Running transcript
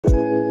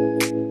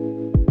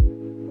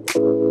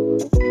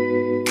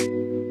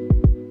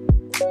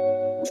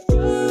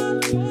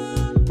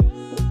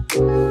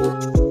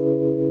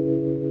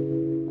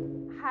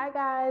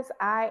guys,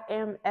 I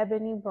am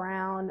Ebony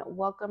Brown.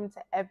 Welcome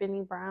to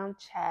Ebony Brown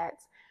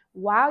Chats.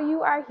 While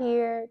you are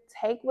here,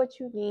 take what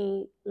you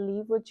need,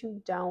 leave what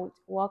you don't.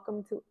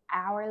 Welcome to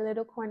our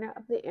little corner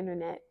of the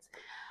internet.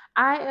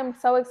 I am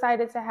so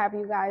excited to have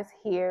you guys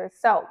here.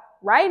 So,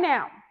 right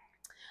now,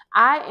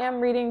 I am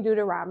reading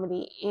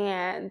Deuteronomy,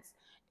 and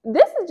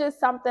this is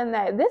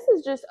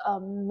just a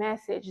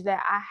message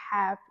that I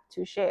have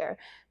to share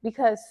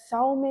because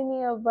so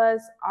many of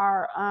us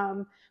are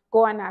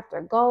going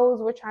after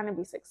goals. We're trying to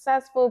be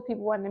successful.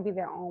 People want to be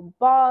their own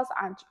boss.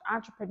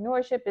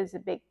 Entrepreneurship is a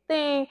big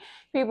thing.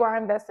 People are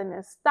investing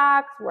in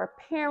stocks. We're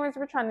parents.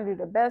 We're trying to do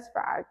the best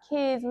for our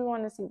kids. We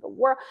want to see the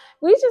world.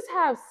 We just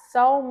have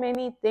so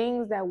many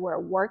things that we're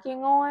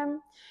working on.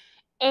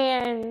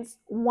 And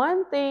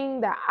one thing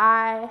that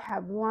I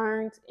have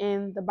learned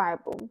in the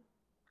Bible,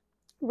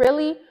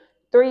 really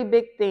three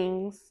big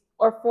things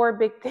or four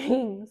big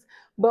things,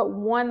 but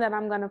one that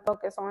I'm going to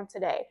focus on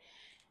today.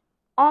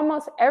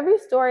 Almost every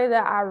story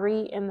that I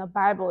read in the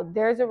Bible,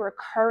 there's a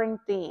recurring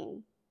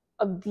theme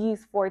of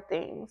these four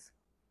things.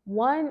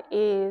 One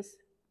is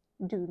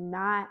do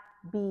not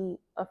be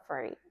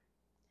afraid.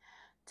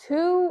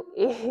 Two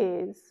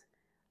is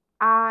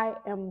I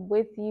am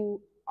with you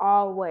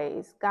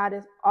always. God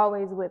is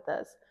always with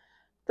us.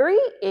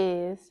 Three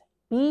is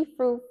be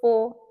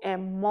fruitful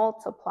and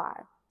multiply.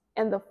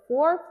 And the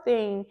fourth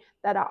thing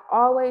that I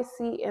always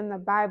see in the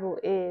Bible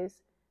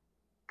is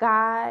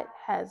God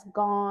has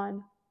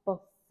gone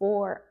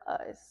before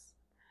us.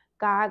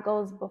 God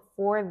goes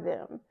before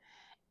them.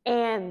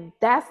 And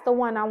that's the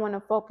one I want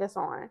to focus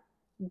on.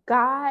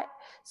 God,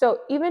 so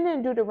even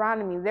in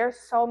Deuteronomy, there's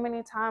so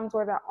many times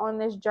where they're on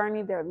this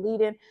journey, they're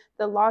leading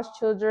the lost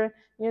children,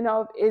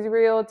 of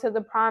Israel to the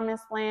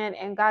promised land.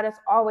 And God is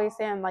always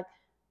saying, like,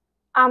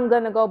 I'm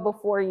going to go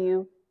before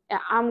you and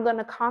I'm going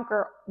to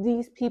conquer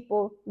these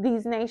people,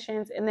 these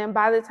nations. And then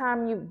by the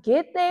time you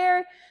get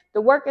there,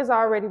 the work is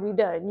already be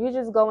done. You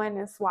just go in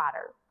and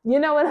slaughter. You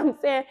know what I'm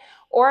saying?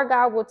 Or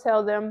God will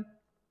tell them,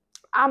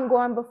 I'm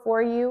going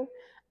before you.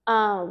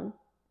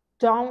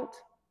 Don't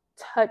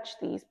touch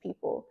these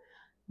people.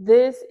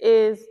 This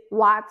is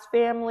Lot's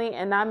family,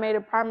 and I made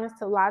a promise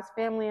to Lot's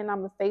family, and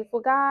I'm a faithful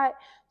God.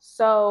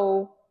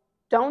 So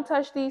don't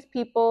touch these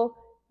people.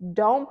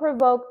 Don't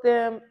provoke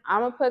them.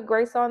 I'm going to put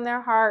grace on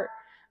their heart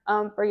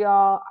for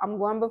y'all. I'm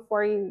going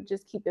before you.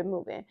 Just keep it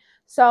moving.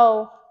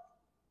 So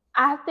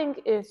I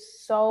think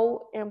it's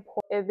so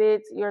important. If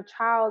it's your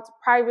child's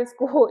private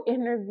school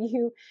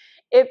interview,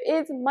 if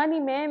it's money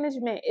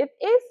management, if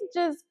it's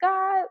just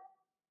God,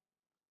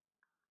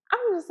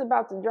 I'm just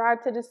about to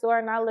drive to the store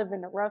and I live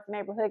in a rough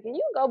neighborhood. Can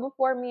you go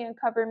before me and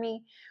cover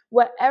me?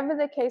 Whatever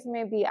the case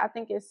may be, I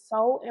think it's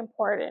so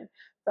important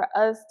for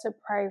us to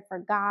pray for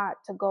God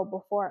to go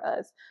before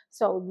us.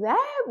 So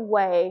that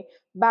way,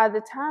 by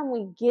the time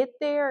we get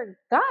there,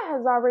 God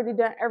has already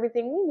done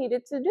everything we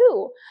needed to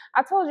do.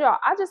 I told y'all,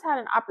 I just had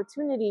an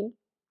opportunity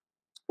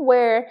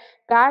where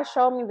God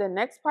showed me the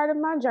next part of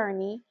my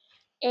journey.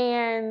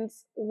 And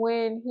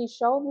when he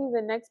showed me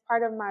the next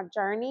part of my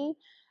journey,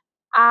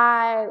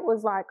 I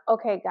was like,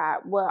 okay,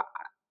 God, well,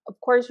 of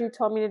course you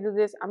told me to do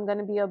this. I'm going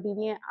to be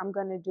obedient. I'm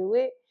going to do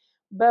it.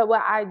 But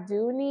what I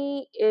do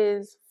need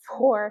is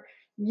for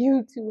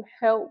you to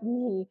help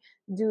me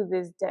do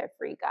this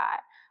debt-free, God.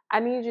 I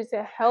need you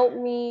to help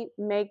me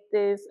make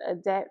this a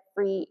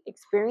debt-free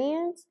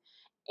experience.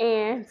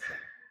 And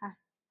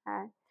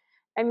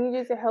I need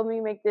you to help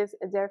me make this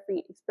a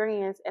debt-free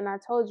experience. And I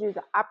told you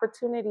the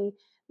opportunity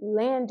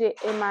landed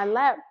in my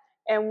lap.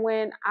 And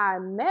when I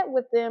met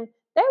with them,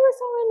 they were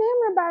so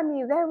enamored by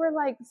me. They were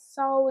like,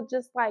 so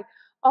just like,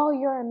 oh,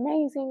 you're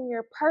amazing,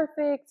 you're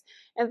perfect,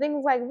 and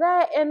things like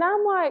that. And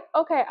I'm like,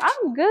 okay,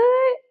 I'm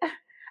good.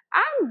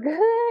 I'm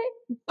good.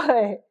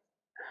 But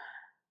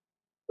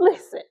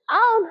listen,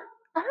 I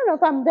don't know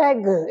if I'm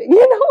that good.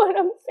 You know what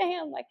I'm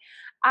saying? Like,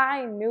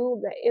 I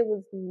knew that it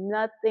was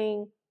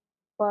nothing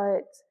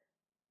but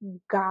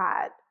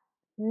God.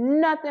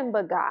 Nothing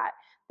but God.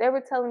 They were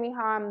telling me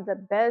how I'm the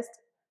best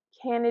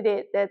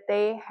candidate that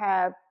they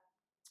have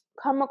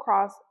come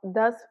across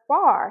thus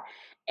far.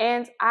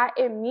 And I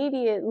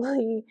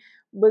immediately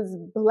was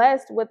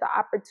blessed with the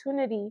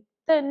opportunity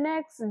the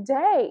next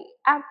day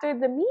after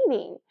the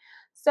meeting.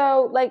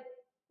 So, like,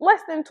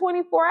 less than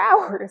 24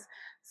 hours.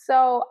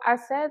 So I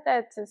said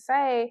that to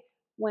say,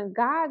 when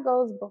God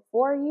goes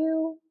before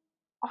you,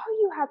 all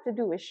you have to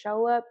do is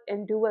show up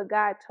and do what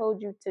God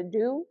told you to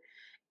do.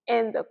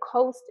 And the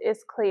coast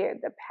is clear.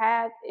 The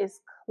path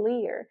is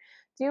clear.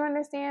 Do you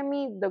understand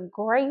me? The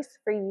grace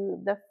for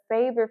you, the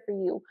favor for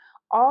you,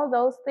 all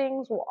those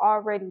things will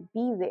already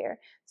be there.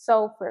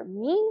 So for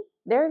me,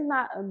 there's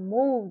not a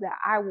move that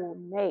I will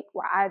make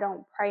where I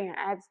don't pray and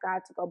ask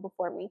God to go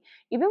before me.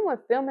 Even when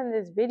filming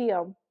this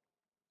video,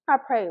 I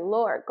pray,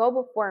 Lord, go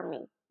before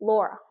me.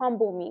 Lord,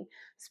 humble me.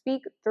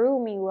 Speak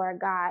through me, Lord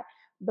God.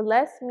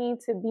 Bless me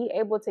to be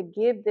able to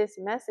give this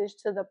message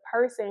to the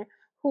person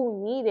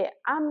who need it.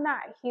 I'm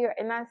not here,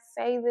 and I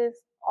say this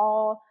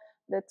all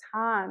the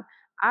time.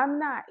 I'm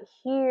not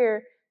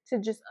here to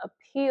just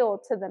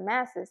appeal to the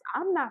masses.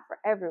 I'm not for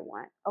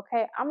everyone,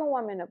 okay? I'm a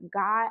woman of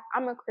God.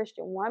 I'm a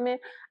Christian woman.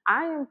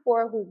 I am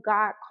for who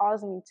God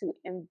calls me to,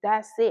 and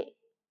that's it.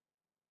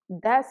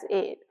 That's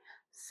it.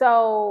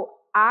 So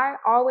I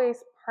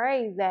always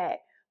pray that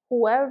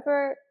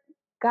whoever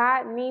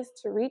God needs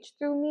to reach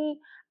through me,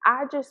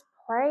 I just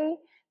pray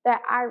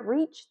that I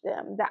reach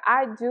them, that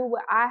I do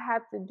what I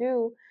have to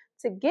do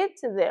to get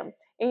to them.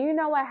 And you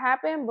know what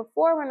happened?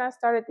 Before, when I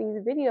started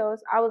these videos,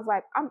 I was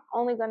like, I'm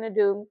only going to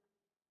do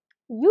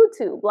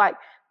YouTube. Like,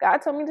 God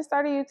told me to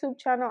start a YouTube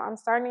channel. I'm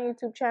starting a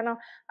YouTube channel.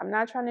 I'm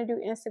not trying to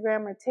do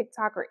Instagram or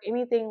TikTok or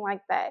anything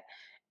like that.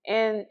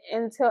 And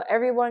until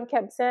everyone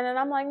kept saying it,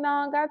 I'm like,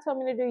 no, God told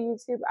me to do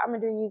YouTube. I'm gonna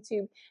do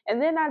YouTube.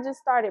 And then I just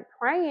started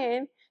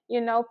praying,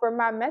 for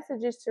my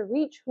messages to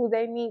reach who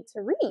they need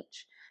to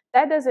reach.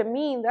 That doesn't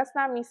mean, that's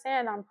not me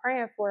saying I'm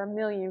praying for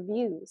 1,000,000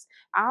 views.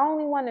 I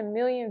only want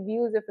 1,000,000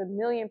 views if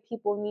 1,000,000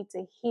 people need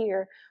to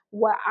hear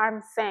what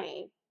I'm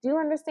saying. Do you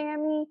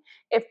understand me?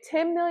 If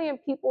 10 million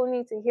people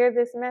need to hear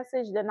this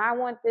message, then I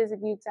want this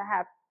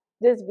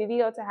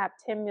video to have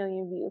 10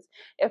 million views.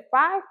 If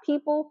 5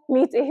 people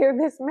need to hear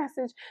this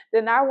message,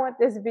 then I want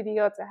this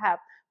video to have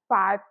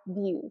 5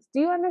 views. Do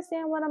you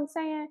understand what I'm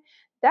saying?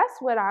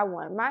 That's what I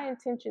want. My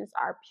intentions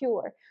are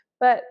pure.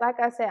 But like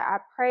I said, I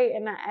pray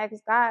and I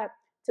ask God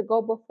to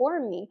go before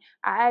me.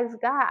 I ask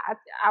God,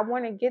 I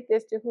want to get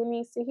this to who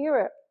needs to hear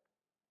it.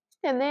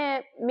 And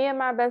then me and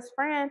my best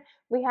friend,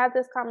 we had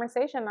this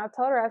conversation. I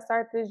told her I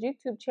started this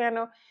YouTube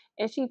channel,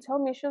 and she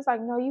told me, she was like,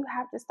 no, you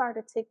have to start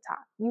a TikTok.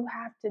 You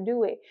have to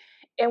do it.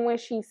 And when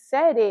she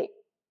said it,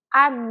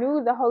 I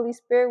knew the Holy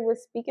Spirit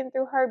was speaking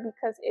through her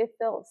because it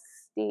felt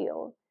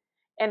still.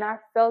 And I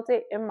felt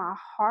it in my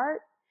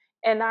heart,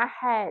 and I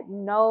had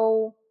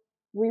no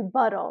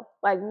rebuttal.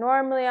 Like,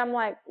 normally I'm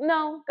like,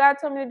 no, God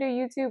told me to do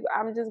YouTube.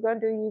 I'm just going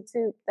to do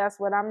YouTube. That's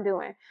what I'm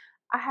doing.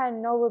 I had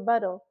no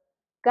rebuttal.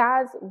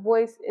 God's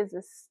voice is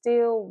a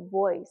still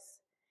voice.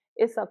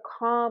 It's a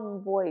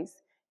calm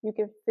voice. You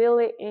can feel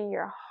it in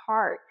your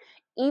heart.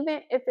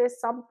 Even if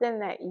it's something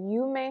that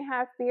you may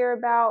have fear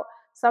about,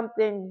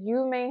 something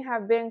you may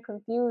have been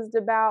confused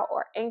about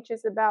or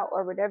anxious about,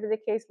 or whatever the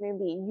case may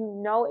be,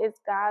 it's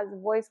God's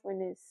voice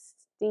when it's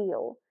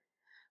still.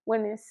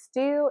 When it's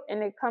still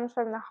and it comes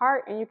from the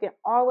heart, and you can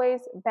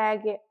always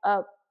bag it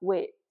up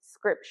with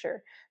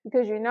scripture.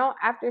 Because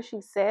after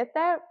she said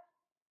that,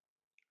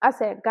 I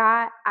said,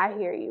 God, I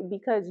hear you,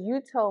 because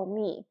you told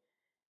me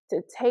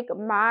to take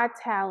my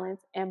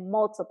talents and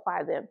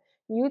multiply them.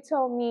 You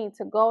told me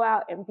to go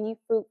out and be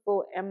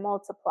fruitful and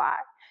multiply.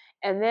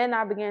 And then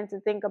I began to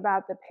think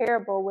about the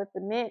parable with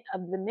the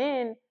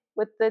men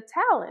with the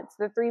talents,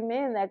 the 3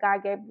 men that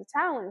God gave the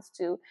talents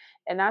to.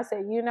 And I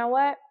said, you know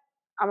what?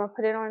 I'm going to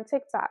put it on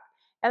TikTok.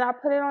 And I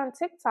put it on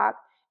TikTok.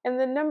 And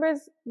the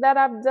numbers that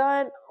I've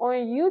done on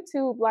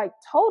YouTube, like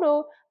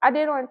total, I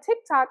did on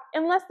TikTok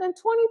in less than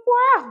 24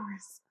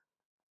 hours.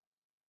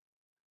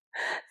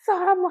 So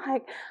I'm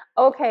like,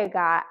 okay,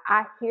 God,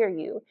 I hear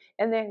you.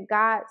 And then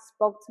God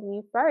spoke to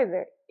me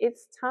further.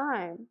 It's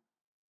time.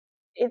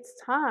 It's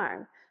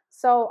time.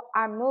 So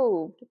I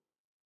moved.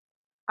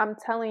 I'm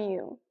telling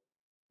you,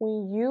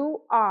 when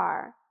you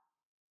are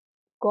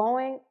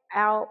going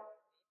out,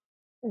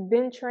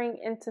 venturing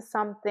into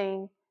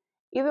something,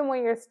 even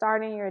when you're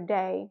starting your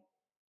day,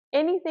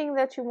 anything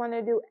that you want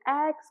to do,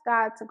 ask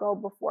God to go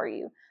before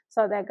you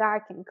so that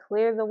God can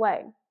clear the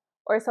way,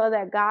 or so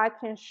that God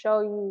can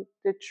show you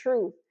the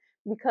truth.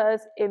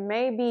 Because it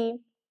may be,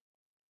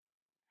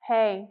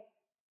 hey,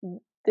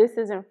 this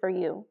isn't for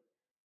you.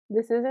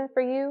 This isn't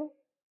for you.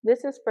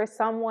 This is for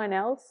someone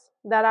else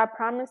that I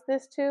promised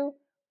this to,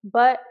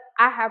 but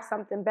I have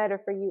something better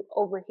for you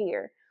over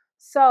here.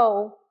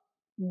 So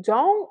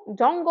don't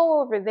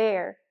go over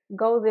there.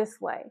 Go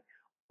this way.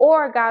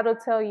 Or God will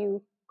tell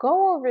you,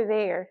 go over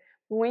there.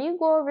 When you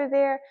go over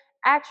there,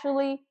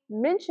 actually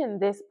mention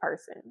this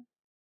person,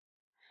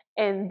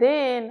 and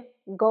then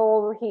go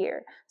over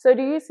here. So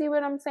do you see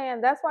what I'm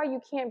saying? That's why you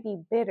can't be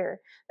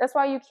bitter. That's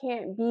why you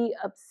can't be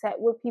upset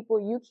with people.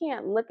 You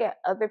can't look at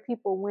other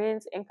people's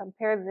wins and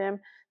compare them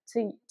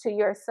to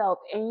yourself.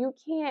 And you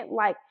can't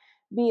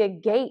be a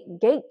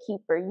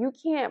gatekeeper. You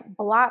can't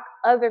block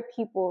other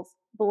people's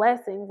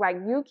blessings. Like,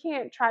 you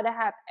can't try to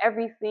have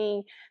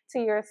everything to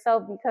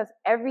yourself, because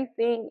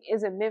everything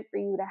isn't meant for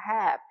you to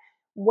have.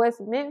 What's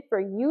meant for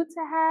you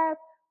to have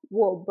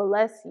will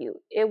bless you.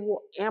 It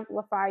will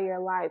amplify your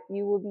life.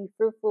 You will be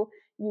fruitful.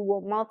 You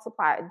will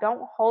multiply.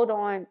 Don't hold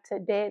on to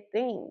dead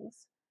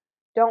things.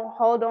 Don't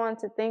hold on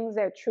to things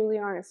that truly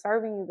aren't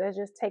serving you, that's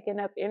just taking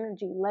up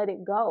energy. Let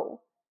it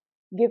go.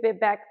 Give it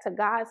back to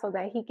God so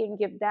that He can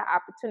give that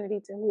opportunity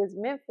to who it's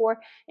meant for,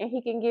 and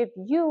He can give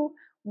you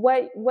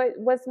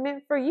what's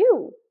meant for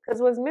you.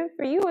 Because what's meant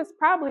for you is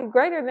probably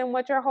greater than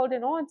what you're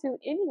holding on to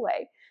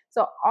anyway.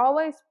 So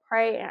always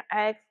pray and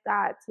ask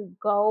God to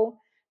go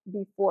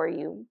before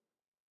you.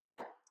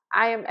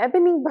 I am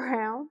Ebony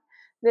Brown.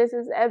 This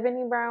is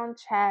Ebony Brown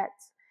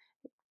Chats.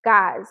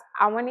 Guys,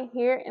 I want to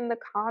hear in the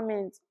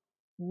comments,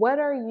 What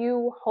are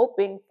you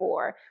hoping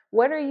for?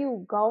 What are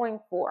you going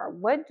for?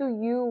 What do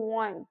you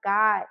want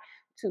God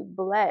to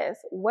bless?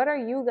 What are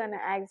you going to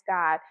ask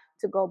God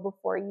to go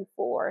before you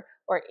for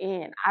or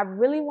in? I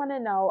really want to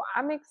know.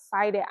 I'm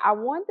excited. I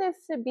want this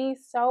to be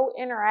so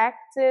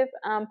interactive.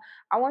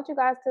 I want you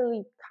guys to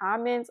leave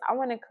comments. I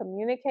want to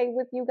communicate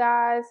with you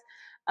guys.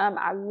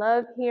 I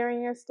love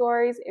hearing your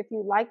stories. If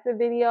you like the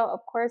video, of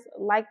course,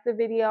 like the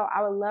video.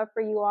 I would love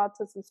for you all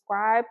to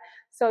subscribe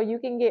so you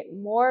can get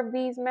more of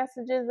these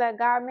messages that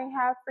God may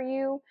have for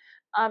you.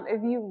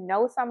 If you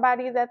know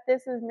somebody that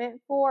this is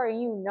meant for,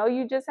 and you know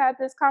you just had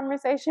this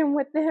conversation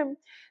with them,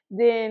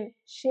 then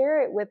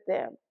share it with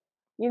them.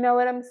 You know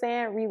what I'm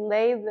saying?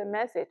 Relay the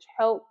message.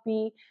 Help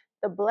be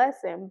the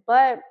blessing.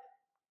 But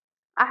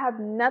I have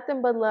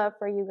nothing but love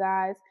for you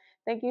guys.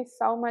 Thank you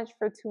so much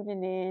for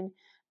tuning in.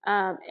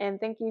 And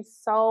thank you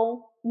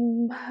so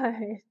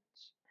much.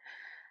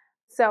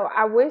 So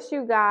I wish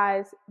you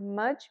guys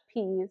much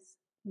peace,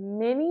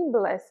 many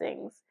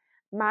blessings.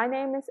 My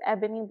name is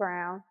Ebony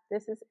Brown.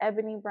 This is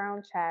Ebony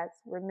Brown Chats.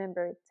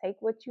 Remember, take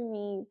what you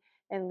need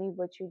and leave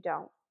what you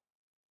don't.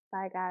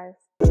 Bye,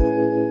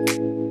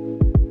 guys.